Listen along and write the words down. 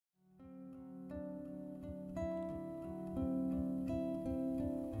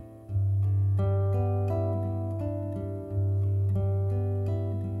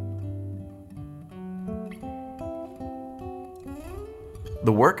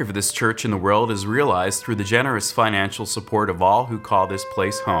The work of this church in the world is realized through the generous financial support of all who call this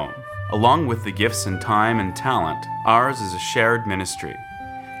place home. Along with the gifts and time and talent, ours is a shared ministry.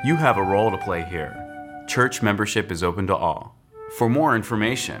 You have a role to play here. Church membership is open to all. For more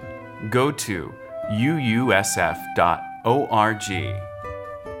information, go to uusf.org.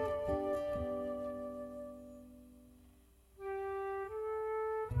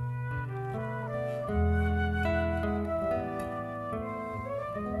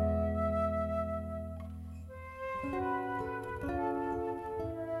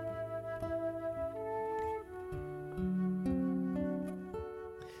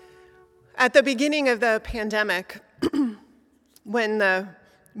 At the beginning of the pandemic, when the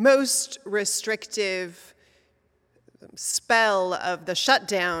most restrictive spell of the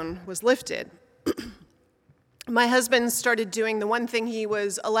shutdown was lifted, my husband started doing the one thing he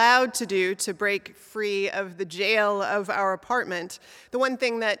was allowed to do to break free of the jail of our apartment, the one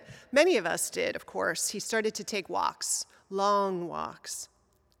thing that many of us did, of course. He started to take walks, long walks.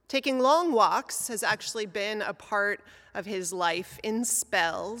 Taking long walks has actually been a part of his life in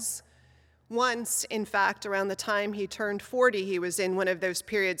spells. Once, in fact, around the time he turned 40, he was in one of those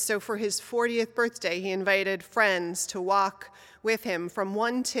periods. So for his 40th birthday, he invited friends to walk with him from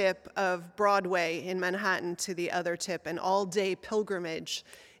one tip of Broadway in Manhattan to the other tip, an all-day pilgrimage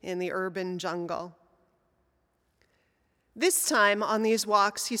in the urban jungle. This time on these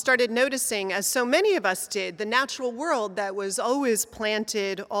walks, he started noticing, as so many of us did, the natural world that was always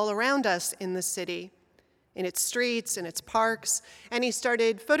planted all around us in the city, in its streets, in its parks, and he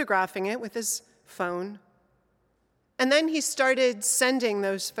started photographing it with his phone. And then he started sending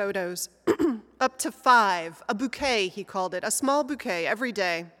those photos, up to 5, a bouquet, he called it, a small bouquet every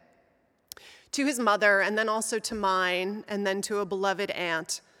day, to his mother, and then also to mine, and then to a beloved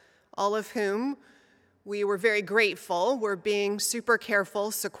aunt, all of whom we were very grateful were being super careful,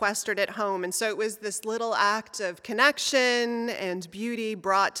 sequestered at home. And so it was this little act of connection and beauty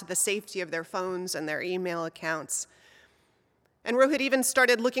brought to the safety of their phones and their email accounts. And Rohit even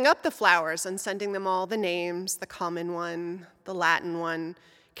started looking up the flowers and sending them all the names, the common one, the Latin one.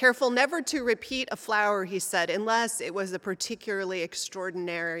 Careful never to repeat a flower, he said, unless it was a particularly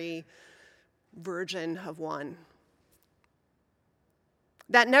extraordinary version of one.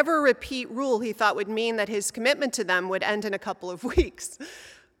 That never repeat rule, he thought, would mean that his commitment to them would end in a couple of weeks,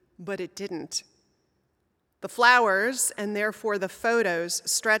 but it didn't. The flowers, and therefore the photos,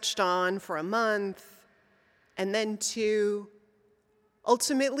 stretched on for a month, and then 2,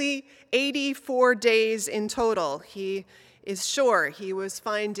 ultimately 84 days in total. He is sure he was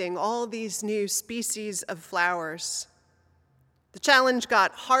finding all these new species of flowers. The challenge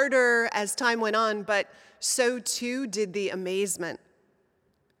got harder as time went on, but so too did the amazement.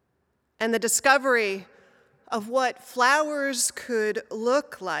 And the discovery of what flowers could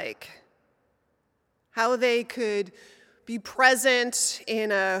look like, how they could be present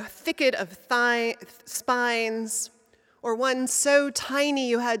in a thicket of spines, or one so tiny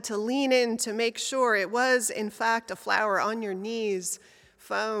you had to lean in to make sure it was, in fact, a flower on your knees,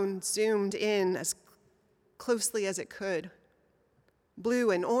 phone zoomed in as closely as it could.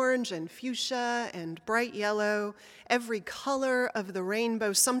 Blue and orange and fuchsia and bright yellow, every color of the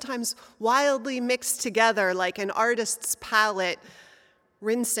rainbow, sometimes wildly mixed together like an artist's palette,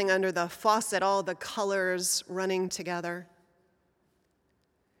 rinsing under the faucet, all the colors running together.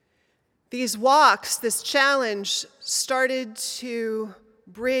 These walks, this challenge, started to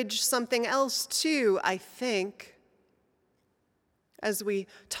bridge something else too, I think. As we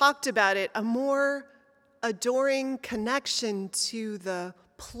talked about it, a more adoring connection to the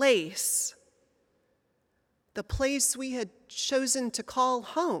place we had chosen to call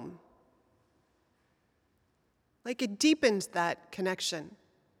home. Like it deepened that connection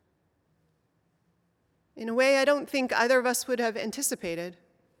in a way I don't think either of us would have anticipated.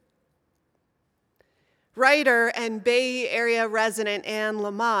 Writer and Bay Area resident Anne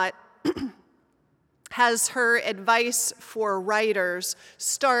Lamott has her advice for writers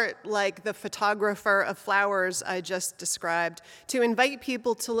start like the photographer of flowers I just described, to invite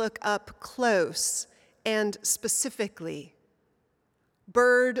people to look up close and specifically.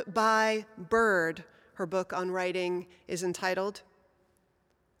 Bird by Bird, her book on writing is entitled.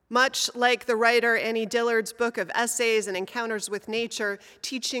 Much like the writer Annie Dillard's book of essays and encounters with nature,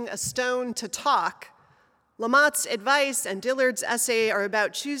 Teaching a Stone to Talk, Lamott's advice and Dillard's essay are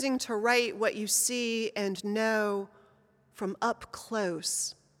about choosing to write what you see and know from up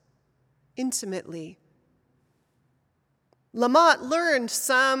close, intimately. Lamott learned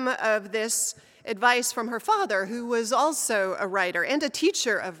some of this advice from her father, who was also a writer and a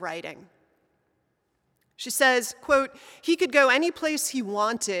teacher of writing. She says, quote, "He could go any place he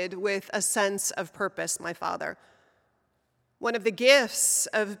wanted with a sense of purpose, my father. One of the gifts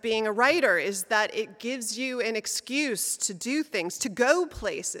of being a writer is that it gives you an excuse to do things, to go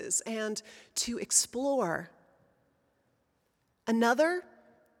places, and to explore. Another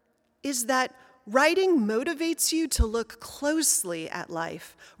is that writing motivates you to look closely at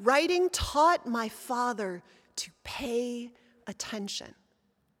life. Writing taught my father to pay attention.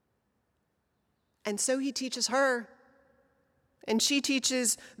 And so he teaches her, and she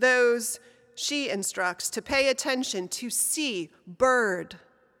teaches those she instructs to pay attention, to see bird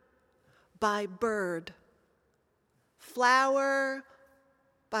by bird, flower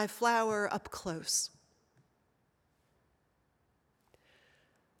by flower up close."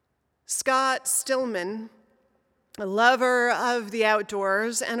 Scott Stillman, a lover of the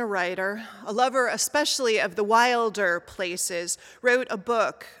outdoors and a writer, a lover especially of the wilder places, wrote a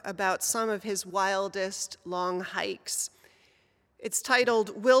book about some of his wildest long hikes. It's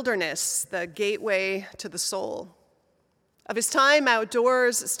titled Wilderness, the Gateway to the Soul. Of his time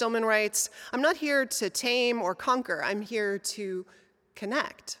outdoors, Stillman writes, "I'm not here to tame or conquer. I'm here to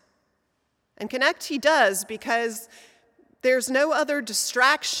connect." And connect he does because there's no other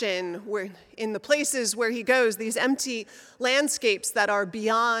distraction in the places where he goes, these empty landscapes that are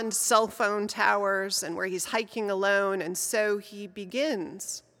beyond cell phone towers and where he's hiking alone. And so he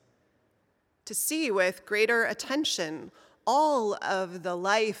begins to see with greater attention all of the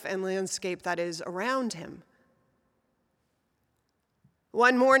life and landscape that is around him.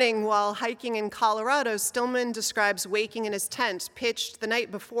 One morning while hiking in Colorado, Stillman describes waking in his tent, pitched the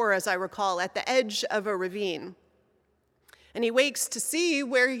night before, as I recall, at the edge of a ravine. And he wakes to see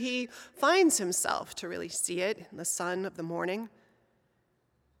where he finds himself, to really see it in the sun of the morning.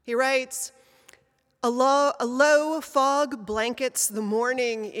 He writes, a low fog blankets the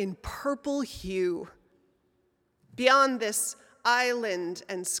morning in purple hue. Beyond this island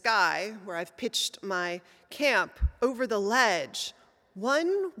and sky, where I've pitched my camp, over the ledge,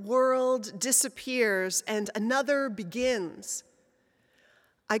 one world disappears and another begins.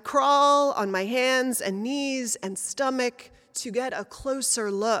 I crawl on my hands and knees and stomach to get a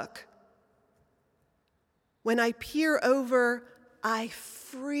closer look. When I peer over, I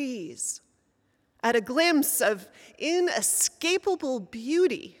freeze at a glimpse of inescapable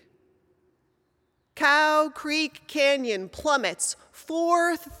beauty. Cow Creek Canyon plummets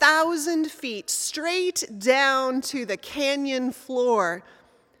 4,000 feet straight down to the canyon floor.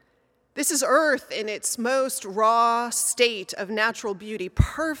 This is Earth in its most raw state of natural beauty,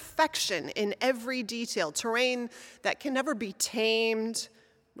 perfection in every detail, terrain that can never be tamed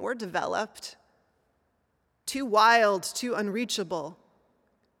nor developed, too wild, too unreachable,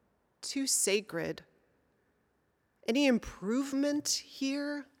 too sacred. Any improvement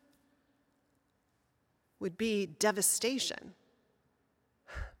here would be devastation.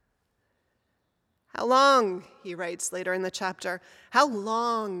 How long, he writes later in the chapter, how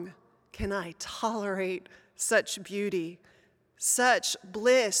long can I tolerate such beauty, such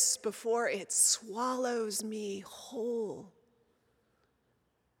bliss before it swallows me whole?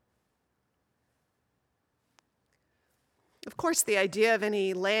 Of course, the idea of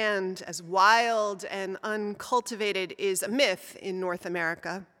any land as wild and uncultivated is a myth in North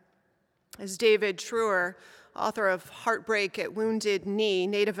America. As David Truer, author of Heartbreak at Wounded Knee,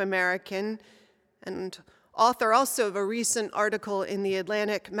 Native American, and author also of a recent article in the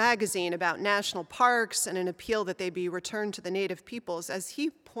Atlantic magazine about national parks and an appeal that they be returned to the native peoples, as he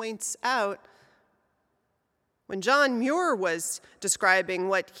points out, when John Muir was describing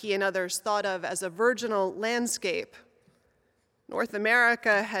what he and others thought of as a virginal landscape, North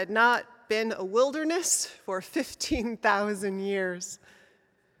America had not been a wilderness for 15,000 years.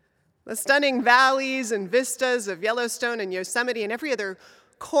 The stunning valleys and vistas of Yellowstone and Yosemite and every other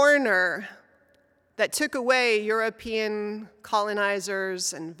corner that took away European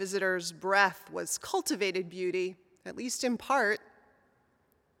colonizers' and visitors' breath was cultivated beauty, at least in part.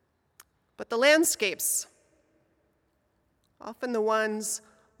 But the landscapes, often the ones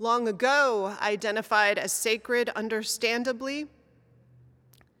long ago identified as sacred, understandably,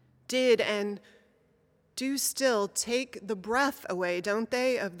 did and do still take the breath away, don't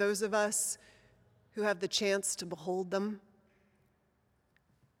they, of those of us who have the chance to behold them?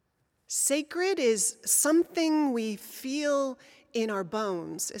 Sacred is something we feel in our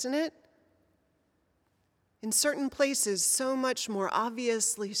bones, isn't it? In certain places, so much more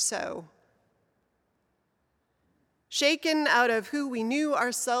obviously so. Shaken out of who we knew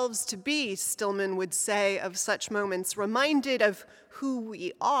ourselves to be, Stillman would say of such moments, reminded of who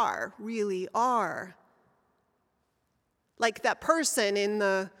we are, really are. Like that person in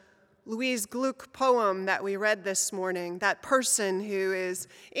the Louise Gluck poem that we read this morning, that person who is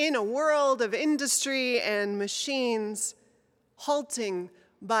in a world of industry and machines, halting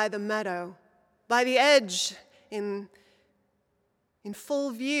by the meadow, by the edge in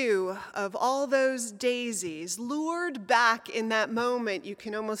full view of all those daisies, lured back in that moment, you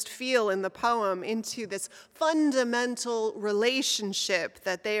can almost feel in the poem, into this fundamental relationship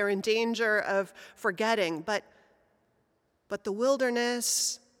that they are in danger of forgetting. But the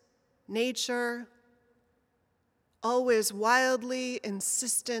wilderness, nature, always wildly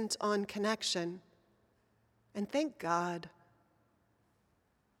insistent on connection. And thank God.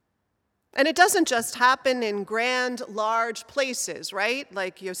 And it doesn't just happen in grand, large places, right?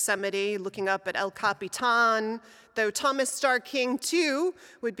 Like Yosemite, looking up at El Capitan, though Thomas Starr King, too,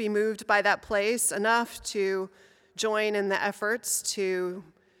 would be moved by that place enough to join in the efforts to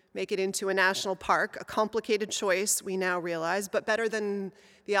make it into a national park, a complicated choice, we now realize, but better than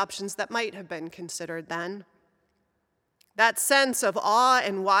the options that might have been considered then. That sense of awe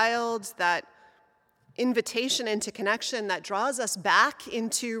and wild, that invitation into connection that draws us back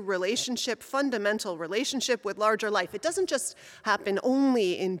into relationship, fundamental relationship with larger life. It doesn't just happen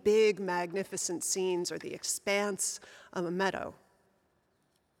only in big, magnificent scenes or the expanse of a meadow.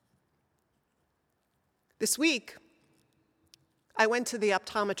 This week, I went to the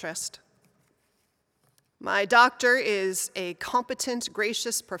optometrist. My doctor is a competent,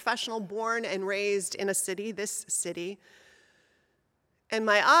 gracious professional born and raised in this city. And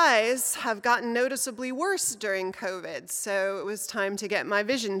my eyes have gotten noticeably worse during COVID, so it was time to get my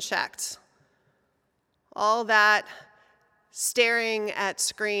vision checked. All that staring at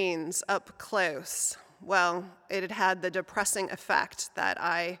screens up close, well, it had had the depressing effect that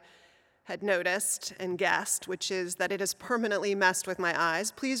I had noticed and guessed, which is that it has permanently messed with my eyes.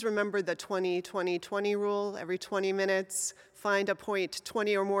 Please remember the 20-20-20 rule. Every 20 minutes, find a point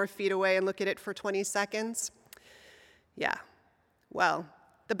 20 or more feet away and look at it for 20 seconds. Yeah. Well,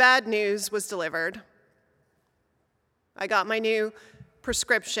 the bad news was delivered. I got my new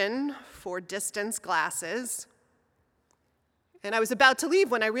prescription for distance glasses, and I was about to leave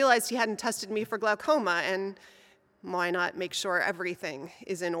when I realized he hadn't tested me for glaucoma, and why not make sure everything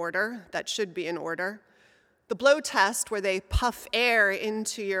is in order that should be in order? The blow test, where they puff air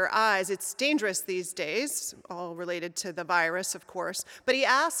into your eyes, it's dangerous these days, all related to the virus, of course. But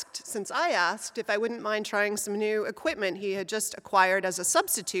since I asked, if I wouldn't mind trying some new equipment he had just acquired as a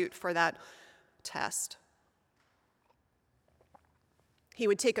substitute for that test. He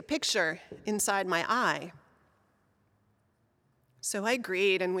would take a picture inside my eye. So I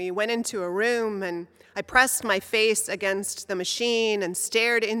agreed, and we went into a room, and I pressed my face against the machine and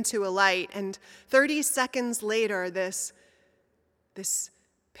stared into a light, and 30 seconds later, this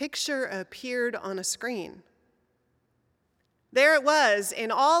picture appeared on a screen. There it was, in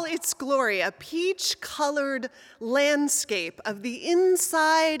all its glory, a peach-colored landscape of the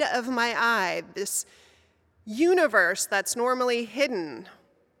inside of my eye, this universe that's normally hidden,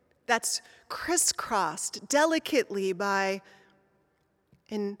 that's crisscrossed delicately by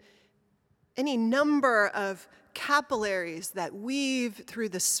any number of capillaries that weave through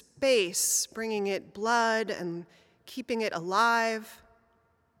the space, bringing it blood and keeping it alive.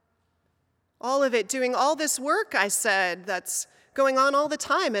 All of it doing all this work, I said, that's going on all the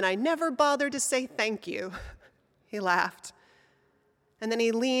time, and I never bothered to say thank you. He laughed. And then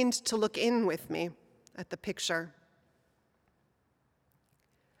he leaned to look in with me at the picture.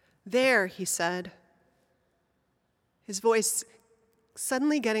 There, he said, his voice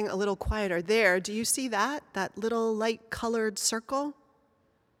suddenly getting a little quieter. There, do you see that little light-colored circle?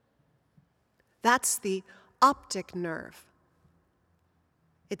 That's the optic nerve.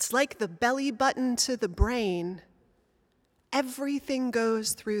 It's like the belly button to the brain. Everything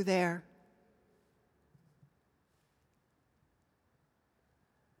goes through there.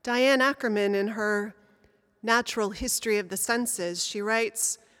 Diane Ackerman, in her Natural History of the Senses, she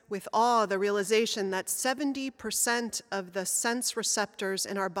writes with awe the realization that 70% of the sense receptors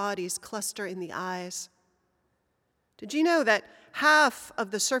in our bodies cluster in the eyes. Did you know that half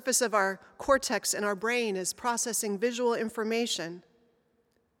of the surface of our cortex in our brain is processing visual information?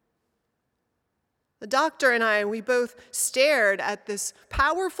 The doctor and I, we both stared at this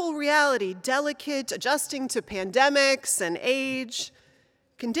powerful reality, delicate, adjusting to pandemics and age,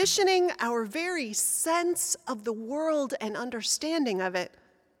 conditioning our very sense of the world and understanding of it,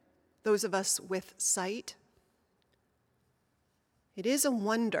 those of us with sight. It is a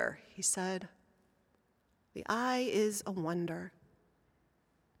wonder, he said. The eye is a wonder.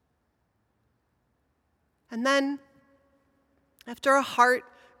 And then, after a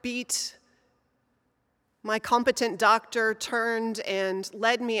heartbeat My competent doctor turned and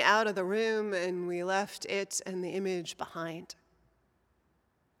led me out of the room, and we left it and the image behind.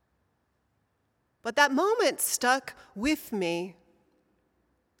 But that moment stuck with me.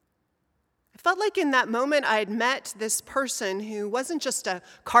 I felt like in that moment I had met this person who wasn't just a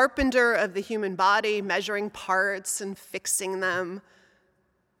carpenter of the human body, measuring parts and fixing them,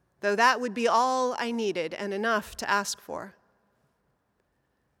 though that would be all I needed and enough to ask for.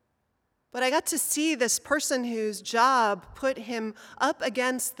 But I got to see this person whose job put him up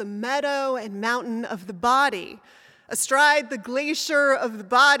against the meadow and mountain of the body, astride the glacier of the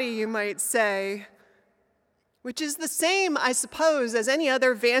body, you might say, which is the same, I suppose, as any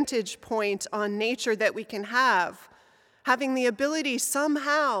other vantage point on nature that we can have, having the ability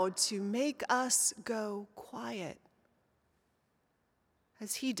somehow to make us go quiet,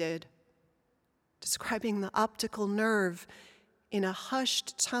 as he did, describing the optical nerve in a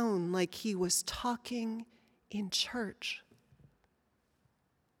hushed tone like he was talking in church.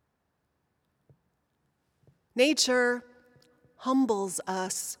 Nature humbles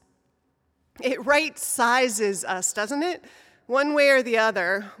us. It right-sizes us, doesn't it? One way or the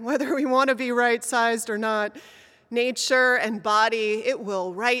other, whether we want to be right-sized or not. Nature and body, it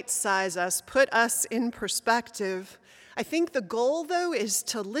will right-size us, put us in perspective. I think the goal, though, is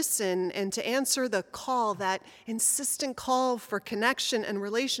to listen and to answer the call, that insistent call for connection and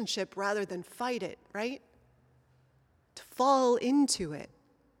relationship, rather than fight it, right? To fall into it.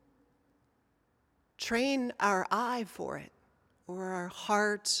 Train our eye for it, or our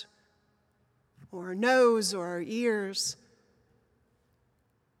heart, or our nose, or our ears,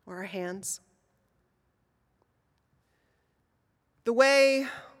 or our hands. The way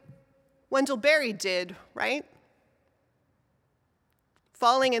Wendell Berry did, right?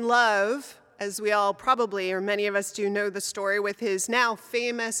 Falling in love, as we all probably, or many of us do know the story, with his now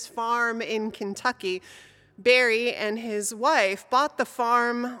famous farm in Kentucky. Berry and his wife bought the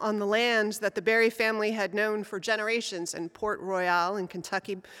farm on the land that the Berry family had known for generations in Port Royal in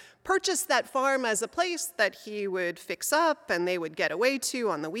Kentucky, purchased that farm as a place that he would fix up and they would get away to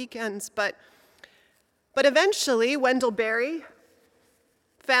on the weekends. But eventually, Wendell Berry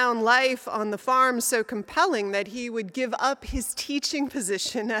found life on the farm so compelling that he would give up his teaching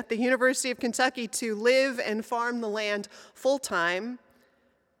position at the University of Kentucky to live and farm the land full-time,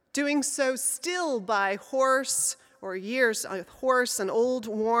 doing so still by horse and old,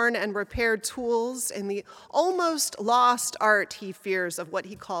 worn, and repaired tools in the almost lost art, he fears, of what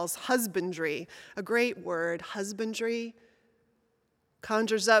he calls husbandry. A great word, husbandry,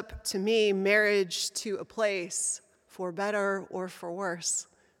 conjures up to me marriage to a place, for better or for worse.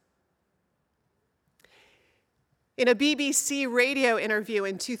 In a BBC radio interview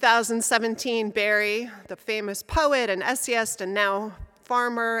in 2017, Berry, the famous poet and essayist and now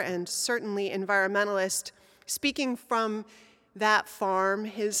farmer and certainly environmentalist, speaking from that farm,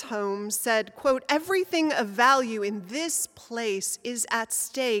 his home, said, quote, "Everything of value in this place is at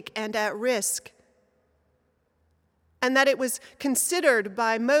stake and at risk," and that it was considered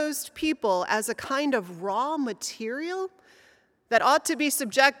by most people as a kind of raw material that ought to be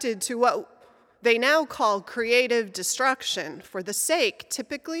subjected to what they now call creative destruction for the sake,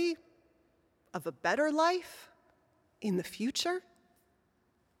 typically, of a better life in the future.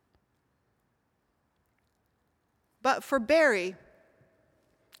 But for Berry,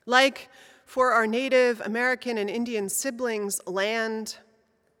 like for our Native American and Indian siblings, the land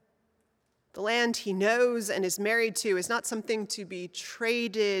he knows and is married to is not something to be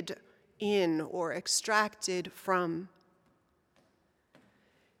traded in or extracted from.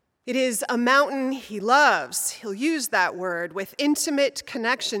 It is a mountain he loves, he'll use that word, with intimate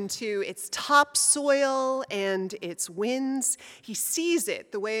connection to its topsoil and its winds. He sees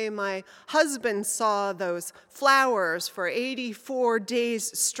it the way my husband saw those flowers for 84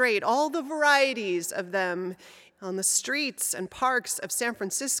 days straight, all the varieties of them on the streets and parks of San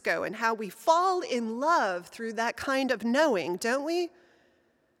Francisco, and how we fall in love through that kind of knowing, don't we?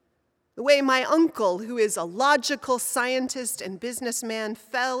 The way my uncle, who is a logical scientist and businessman,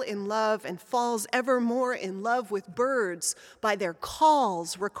 fell in love and falls ever more in love with birds by their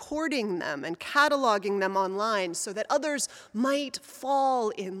calls, recording them and cataloging them online so that others might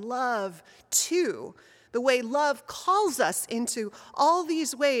fall in love too. The way love calls us into all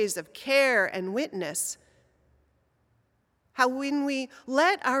these ways of care and witness. How when we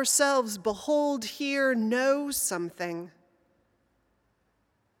let ourselves behold, hear, know something,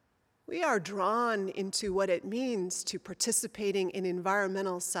 we are drawn into what it means to participating in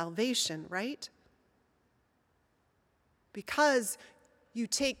environmental salvation, right? Because you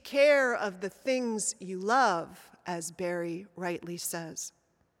take care of the things you love, as Berry rightly says.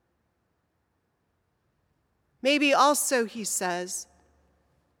 Maybe also, he says,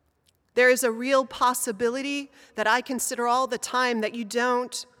 there is a real possibility that I consider all the time that you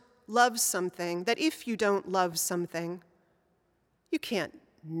don't love something, that if you don't love something, you can't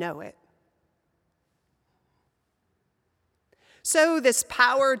know it. So this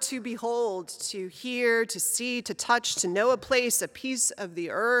power to behold, to hear, to see, to touch, to know a place, a piece of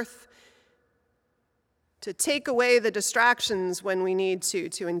the earth, to take away the distractions when we need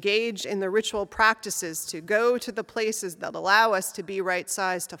to engage in the ritual practices, to go to the places that allow us to be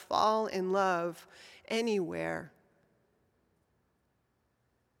right-sized, to fall in love anywhere.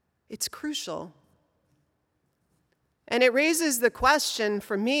 It's crucial. And it raises the question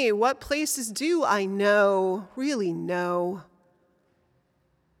for me, what places do I know, really know?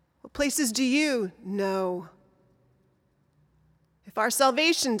 What places do you know? If our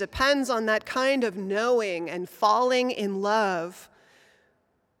salvation depends on that kind of knowing and falling in love,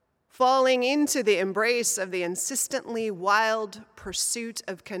 falling into the embrace of the insistently wild pursuit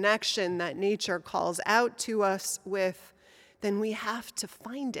of connection that nature calls out to us with, then we have to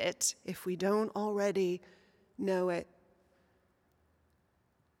find it if we don't already know it.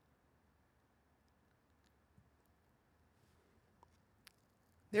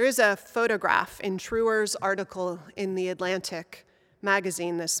 There is a photograph in Truer's article in The Atlantic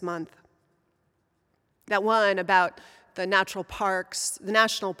magazine this month. That one about the national parks,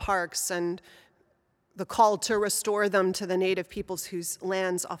 and the call to restore them to the native peoples whose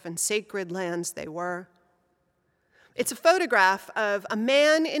lands, often sacred lands, they were. It's a photograph of a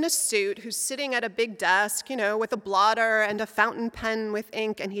man in a suit who's sitting at a big desk, with a blotter and a fountain pen with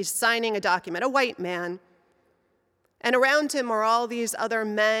ink, and he's signing a document, a white man. And around him are all these other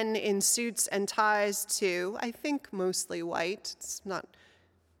men in suits and ties too, I think mostly white. It's not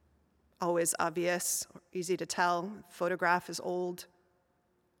always obvious or easy to tell. The photograph is old.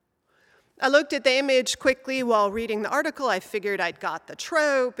 I looked at the image quickly while reading the article. I figured I'd got the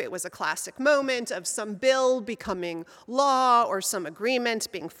trope. It was a classic moment of some bill becoming law or some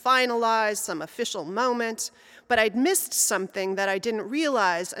agreement being finalized, some official moment. But I'd missed something that I didn't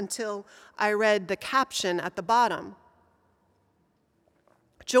realize until I read the caption at the bottom.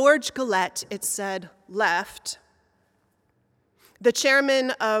 George Gillette, it said, left. The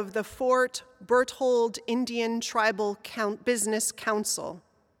chairman of the Fort Berthold Indian Tribal Business Council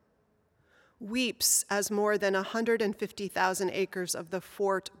weeps as more than 150,000 acres of the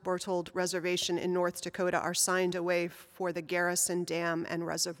Fort Berthold Reservation in North Dakota are signed away for the Garrison Dam and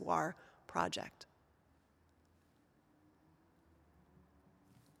Reservoir project.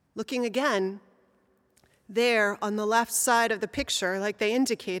 Looking again, there on the left side of the picture, like they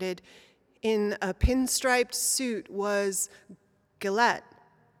indicated, in a pinstriped suit was Gillette.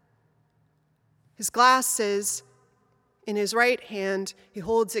 His glasses in his right hand, he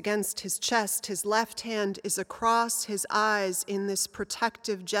holds against his chest. His left hand is across his eyes in this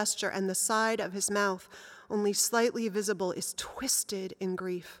protective gesture, and the side of his mouth, only slightly visible, is twisted in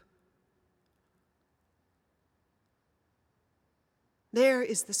grief. There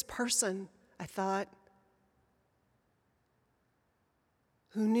is this person, I thought,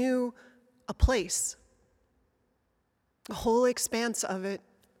 who knew a place, the whole expanse of it,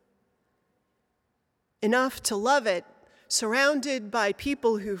 enough to love it, surrounded by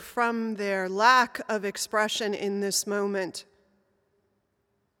people who, from their lack of expression in this moment,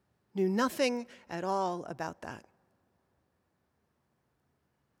 knew nothing at all about that.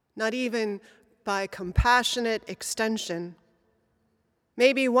 Not even by compassionate extension.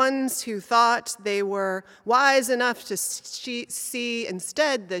 Maybe ones who thought they were wise enough to see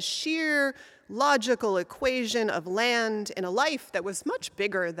instead the sheer logical equation of land in a life that was much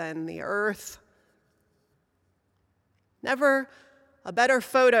bigger than the earth. Never a better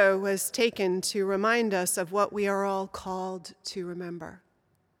photo was taken to remind us of what we are all called to remember.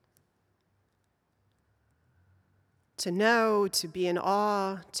 To know, to be in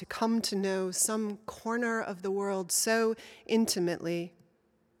awe, to come to know some corner of the world so intimately,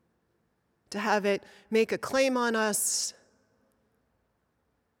 to have it make a claim on us,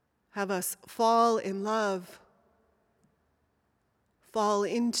 have us fall in love, fall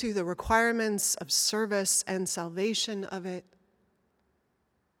into the requirements of service and salvation of it,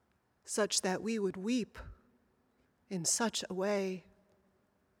 such that we would weep in such a way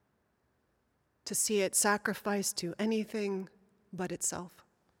to see it sacrificed to anything but itself.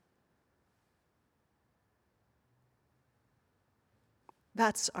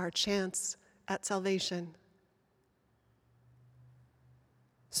 That's our chance at salvation.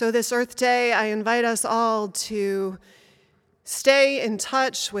 So this Earth Day, I invite us all to stay in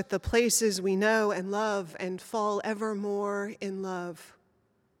touch with the places we know and love and fall ever more in love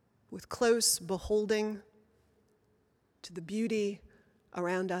with close beholding, to the beauty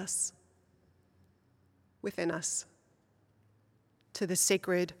around us, within us, to the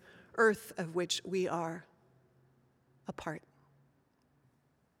sacred earth of which we are a part.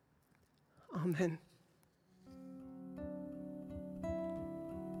 Amen.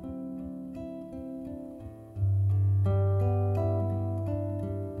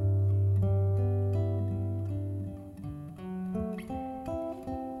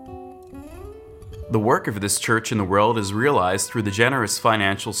 The work of this church in the world is realized through the generous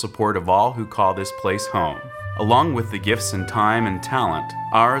financial support of all who call this place home. Along with the gifts and time and talent,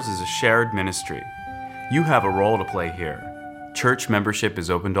 ours is a shared ministry. You have a role to play here. Church membership is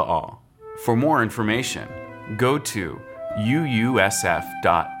open to all. For more information, go to uusf.org.